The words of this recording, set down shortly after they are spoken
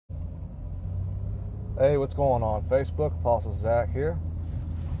Hey, what's going on Facebook? ApostIe Zack here.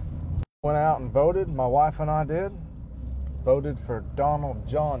 Went out and voted. My wife and I did. Voted for Donald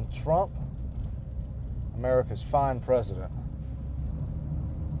John Trump, America's fine president.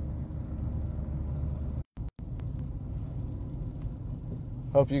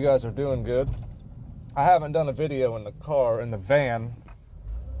 Hope you guys are doing good. I haven't done a video in the car, in the van,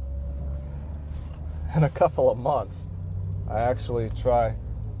 in a couple of months. I actually try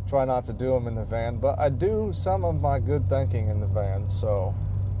not to do them in the van, but I do some of my good thinking in the van, so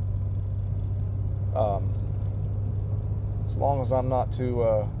as long as I'm not too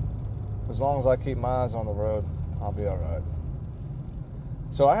as long as I keep my eyes on the road, I'll be all right.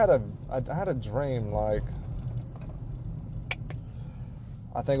 So I had a dream, like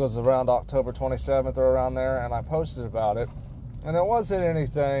I think it was around October 27th or around there, and I posted about it, and it wasn't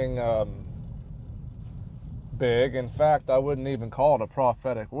anything big. In fact, I wouldn't even call it a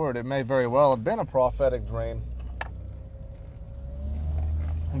prophetic word. It may very well have been a prophetic dream.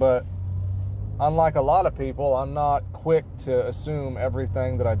 But unlike a lot of people, I'm not quick to assume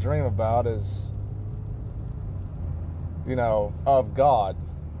everything that I dream about is, of God.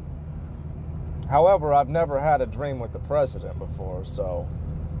 However, I've never had a dream with the president before, so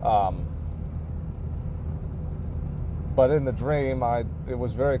but in the dream, it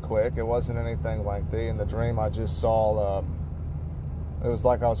was very quick. It wasn't anything lengthy. In the dream, I just saw, it was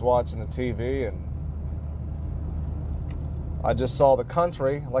like I was watching the TV, and I just saw the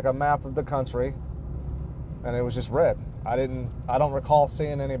country, like a map of the country, and it was just red. I don't recall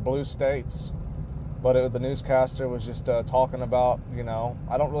seeing any blue states, but the newscaster was just talking about,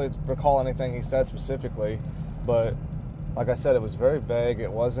 I don't really recall anything he said specifically, but like I said, it was very vague. It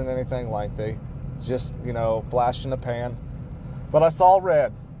wasn't anything lengthy. Just, flash in the pan. But I saw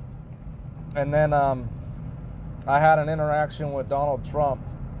red. And then I had an interaction with Donald Trump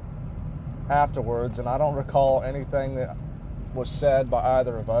afterwards, and I don't recall anything that was said by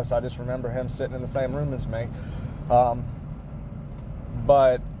either of us. I just remember him sitting in the same room as me.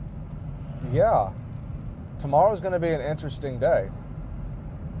 But, yeah, tomorrow's going to be an interesting day.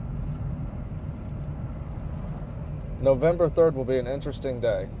 November 3rd will be an interesting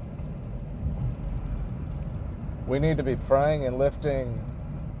day. We need to be praying and lifting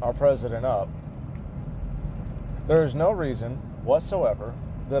our president up. There is no reason whatsoever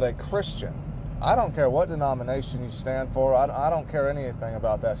that a Christian, I don't care what denomination you stand for, I don't care anything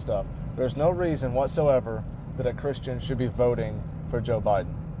about that stuff. There's no reason whatsoever that a Christian should be voting for Joe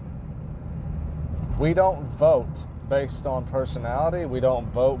Biden. We don't vote based on personality. We don't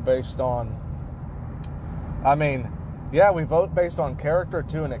vote based on, we vote based on character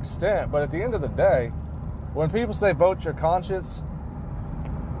to an extent, but at the end of the day, when people say vote your conscience,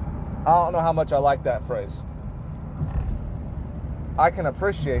 I don't know how much I like that phrase. I can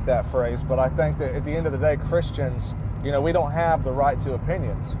appreciate that phrase, but I think that at the end of the day, Christians, we don't have the right to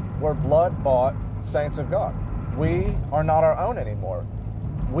opinions. We're blood-bought saints of God. We are not our own anymore.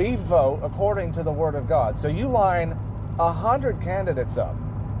 We vote according to the Word of God. So you line 100 candidates up,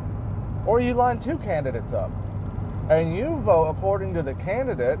 or you line 2 candidates up, and you vote according to the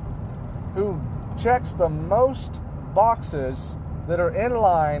candidate who checks the most boxes that are in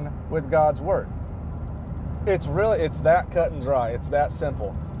line with God's Word. It's that cut and dry. It's that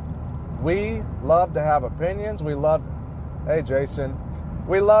simple. We love to have opinions. Hey Jason,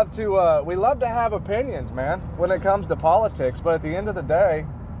 we love to have opinions, man, when it comes to politics, but at the end of the day,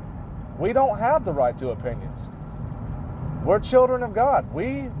 we don't have the right to opinions. We're children of God.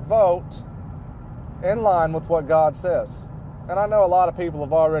 We vote in line with what God says. And I know a lot of people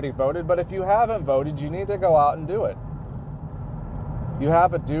have already voted, but if you haven't voted, you need to go out and do it. You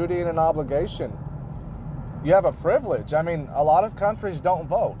have a duty and an obligation. You have a privilege. A lot of countries don't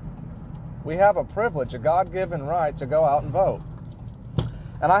vote. We have a privilege, a God-given right to go out and vote.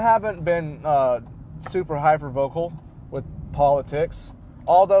 And I haven't been super hyper-vocal with politics,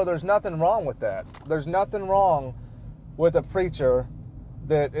 although there's nothing wrong with that. There's nothing wrong with a preacher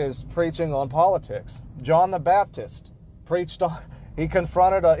that is preaching on politics. John the Baptist he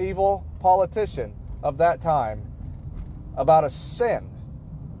confronted an evil politician of that time about a sin,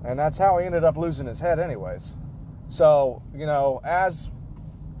 and that's how he ended up losing his head anyways. So, as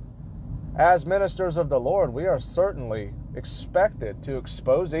ministers of the Lord, we are certainly expected to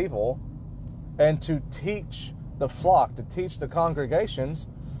expose evil and to teach the flock, to teach the congregations,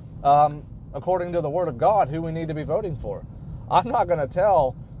 according to the Word of God, who we need to be voting for. I'm not going to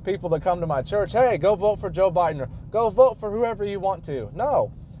tell people that come to my church, hey, go vote for Joe Biden, or go vote for whoever you want to.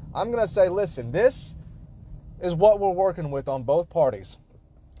 No, I'm going to say, listen, this is what we're working with on both parties.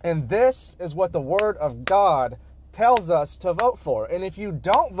 And this is what the Word of God tells us to vote for. And if you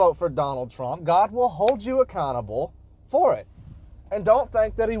don't vote for Donald Trump, God will hold you accountable for it. And don't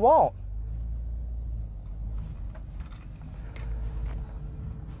think that he won't.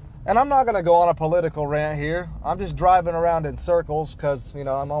 And I'm not going to go on a political rant here. I'm just driving around in circles because, you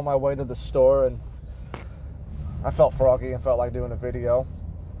know, I'm on my way to the store and I felt froggy and felt like doing a video.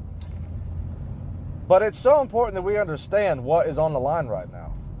 But it's so important that we understand what is on the line right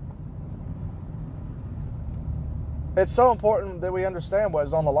now. It's so important that we understand what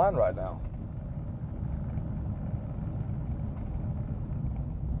is on the line right now.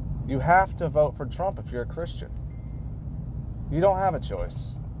 You have to vote for Trump if you're a Christian. You don't have a choice.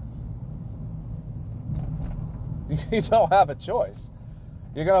 You don't have a choice.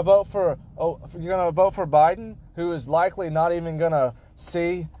 You're going to vote for Biden, who is likely not even going to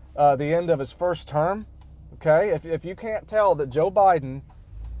see the end of his first term. Okay, if you can't tell that Joe Biden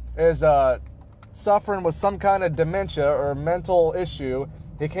is suffering with some kind of dementia or mental issue,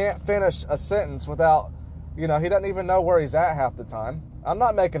 he can't finish a sentence without, you know, he doesn't even know where he's at half the time. I'm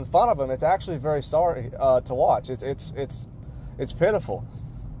not making fun of him. It's actually very sorry to watch. It's pitiful.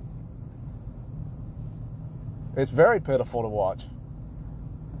 It's very pitiful to watch.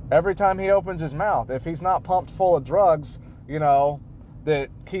 Every time he opens his mouth, if he's not pumped full of drugs, you know, that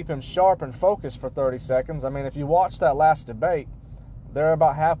keep him sharp and focused for 30 seconds. I mean, if you watch that last debate, they're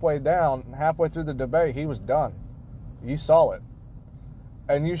about halfway through the debate, he was done. You saw it.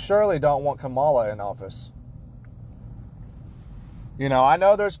 And you surely don't want Kamala in office. You know, I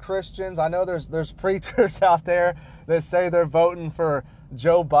know there's Christians, I know there's preachers out there that say they're voting for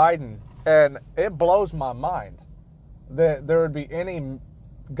Joe Biden. And it blows my mind that there would be any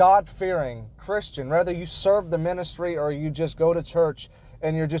God-fearing Christian, whether you serve the ministry or you just go to church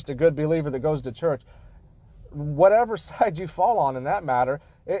and you're just a good believer that goes to church, whatever side you fall on in that matter,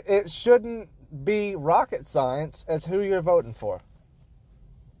 it shouldn't be rocket science as who you're voting for.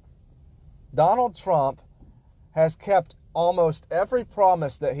 Donald Trump has kept almost every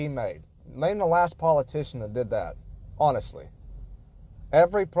promise that he made. Name the last politician that did that, honestly.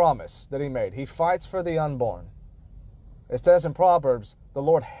 Every promise that he made. He fights for the unborn. It says in Proverbs, the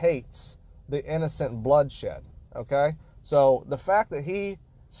Lord hates the innocent bloodshed. Okay? So the fact that he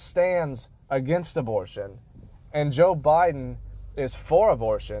stands against abortion and Joe Biden is for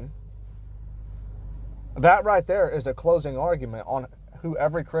abortion, that right there is a closing argument on who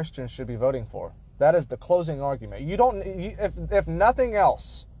every Christian should be voting for. That is the closing argument. If nothing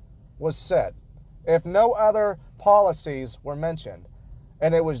else was said, if no other policies were mentioned,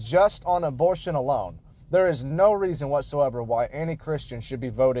 and it was just on abortion alone, there is no reason whatsoever why any Christian should be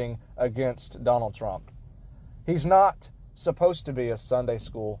voting against Donald Trump. He's not supposed to be a Sunday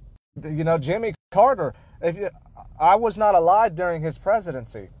school. You know, Jimmy Carter, I was not alive during his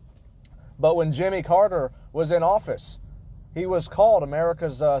presidency, but when Jimmy Carter was in office, he was called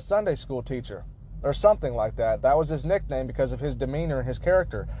America's Sunday school teacher or something like that. That was his nickname because of his demeanor and his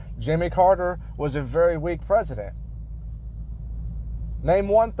character. Jimmy Carter was a very weak president. Name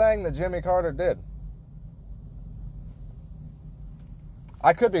one thing that Jimmy Carter did.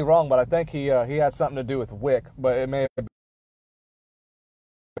 I could be wrong, but I think he had something to do with WIC, but it may be when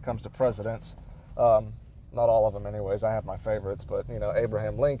it comes to presidents. Not all of them anyways. I have my favorites, but, you know,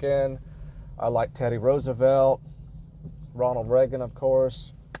 Abraham Lincoln. I like Teddy Roosevelt. Ronald Reagan, of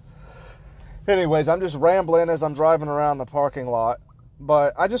course. Anyways, I'm just rambling as I'm driving around the parking lot.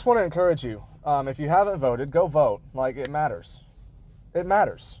 But I just want to encourage you, if you haven't voted, go vote. Like, it matters. It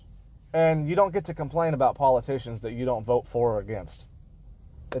matters. And you don't get to complain about politicians that you don't vote for or against.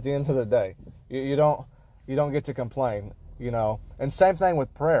 At the end of the day, you don't get to complain, you know. And same thing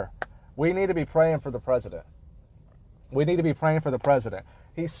with prayer. We need to be praying for the president. We need to be praying for the president.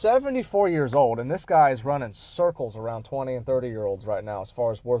 He's 74 years old, and this guy is running circles around 20 and 30-year-olds right now as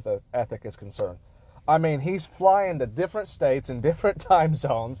far as work ethic is concerned. I mean, he's flying to different states and different time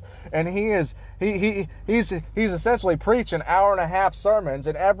zones, and he's essentially preaching hour-and-a-half sermons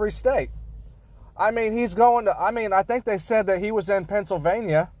in every state. I mean, I think they said that he was in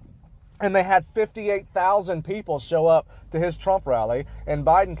Pennsylvania, and they had 58,000 people show up to his Trump rally, and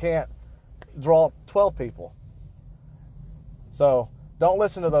Biden can't draw 12 people. So don't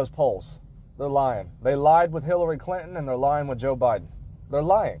listen to those polls. They're lying. They lied with Hillary Clinton, and they're lying with Joe Biden. They're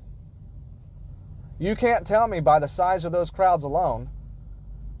lying. You can't tell me by the size of those crowds alone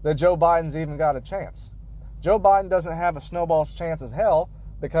that Joe Biden's even got a chance. Joe Biden doesn't have a snowball's chance as hell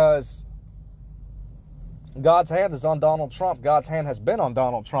because God's hand is on Donald Trump. God's hand has been on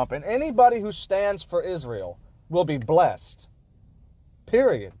Donald Trump. And anybody who stands for Israel will be blessed.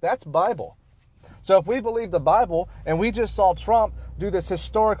 Period. That's Bible. So if we believe the Bible and we just saw Trump do this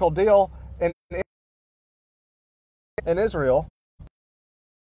historical deal in Israel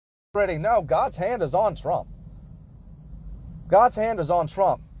already know God's hand is on Trump. God's hand is on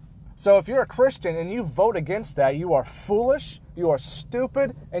Trump. So if you're a Christian and you vote against that, you are foolish, you are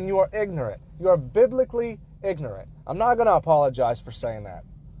stupid, and you are ignorant. You are biblically ignorant. I'm not going to apologize for saying that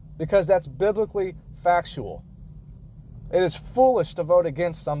because that's biblically factual. It is foolish to vote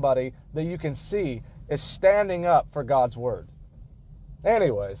against somebody that you can see is standing up for God's word.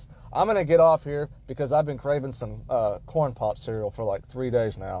 Anyways, I'm going to get off here because I've been craving some corn pop cereal for like 3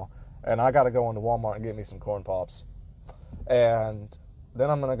 days now. And I got to go into Walmart and get me some corn pops. And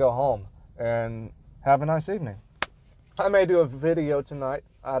then I'm going to go home and have a nice evening. I may do a video tonight.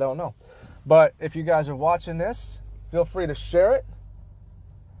 I don't know. But if you guys are watching this, feel free to share it.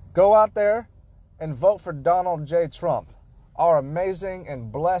 Go out there and vote for Donald J. Trump, our amazing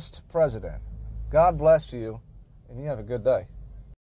and blessed president. God bless you, and you have a good day.